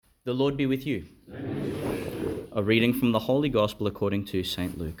The Lord be with you. A reading from the Holy Gospel according to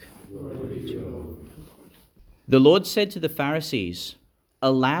St. Luke. The Lord said to the Pharisees,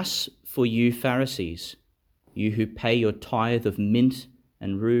 "Alas for you Pharisees, you who pay your tithe of mint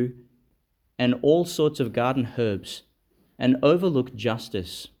and rue and all sorts of garden herbs, and overlook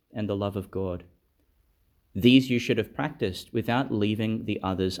justice and the love of God. These you should have practiced without leaving the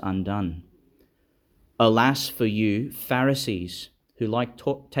others undone. Alas for you Pharisees, who like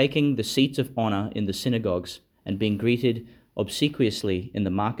taking the seats of honor in the synagogues and being greeted obsequiously in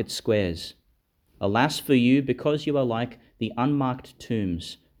the market squares. Alas for you, because you are like the unmarked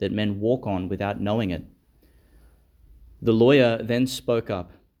tombs that men walk on without knowing it." The lawyer then spoke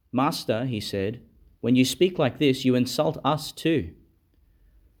up. "Master," he said, "when you speak like this, you insult us too."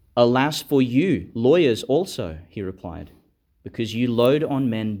 "Alas for you, lawyers also," he replied, "because you load on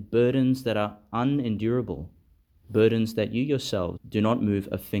men burdens that are unendurable, burdens that you yourselves do not move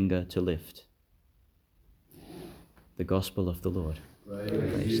a finger to lift." The Gospel of the Lord.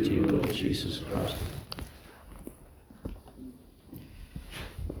 Praise to you, Lord Jesus Christ.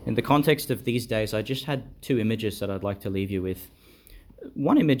 In the context of these days, I just had two images that I'd like to leave you with.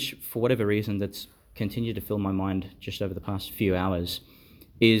 One image, for whatever reason, that's continued to fill my mind just over the past few hours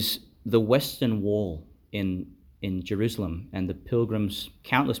is the Western Wall in Jerusalem, and the pilgrims,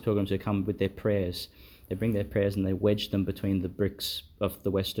 countless pilgrims who come with their prayers. They bring their prayers and they wedge them between the bricks of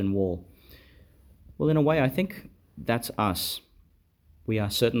the Western Wall. Well, in a way, I think that's us. We are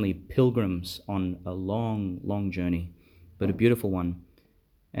certainly pilgrims on a long, long journey, but a beautiful one.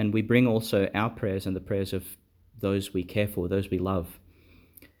 And we bring also our prayers and the prayers of those we care for, those we love.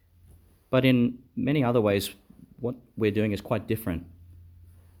 But in many other ways, what we're doing is quite different,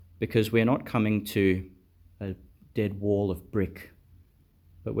 because we're not coming to a dead wall of brick,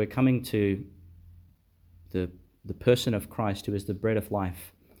 but we're coming to the person of Christ, who is the bread of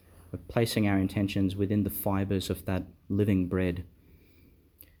life. We're placing our intentions within the fibers of that living bread.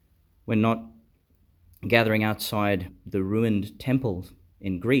 We're not gathering outside the ruined temple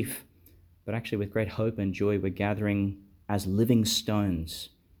in grief, but actually with great hope and joy, we're gathering as living stones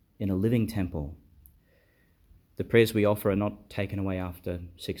in a living temple. The prayers we offer are not taken away after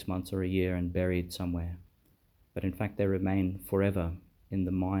 6 months or a year and buried somewhere, but in fact they remain forever in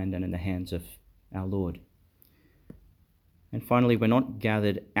the mind and in the hands of our Lord. And finally, we're not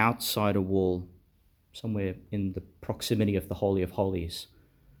gathered outside a wall, somewhere in the proximity of the Holy of Holies,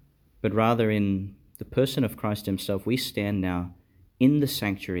 but rather in the person of Christ himself. We stand now in the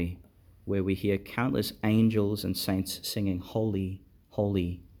sanctuary, where we hear countless angels and saints singing, "Holy,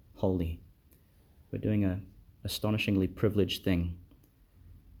 holy, holy." We're doing an astonishingly privileged thing.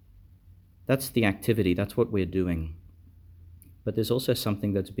 That's the activity, that's what we're doing. But there's also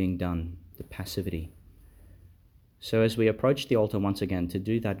something that's being done, the passivity. So as we approach the altar once again to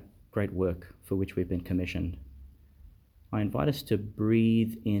do that great work for which we've been commissioned, I invite us to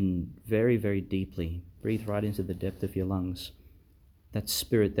breathe in very, very deeply, breathe right into the depth of your lungs, that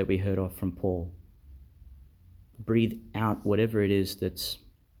spirit that we heard of from Paul. Breathe out whatever it is that's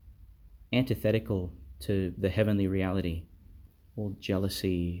antithetical to the heavenly reality, all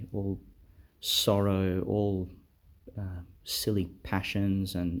jealousy, all sorrow, all silly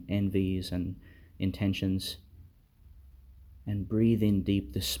passions and envies and intentions, and breathe in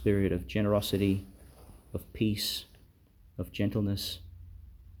deep the spirit of generosity, of peace, of gentleness,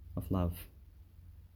 of love.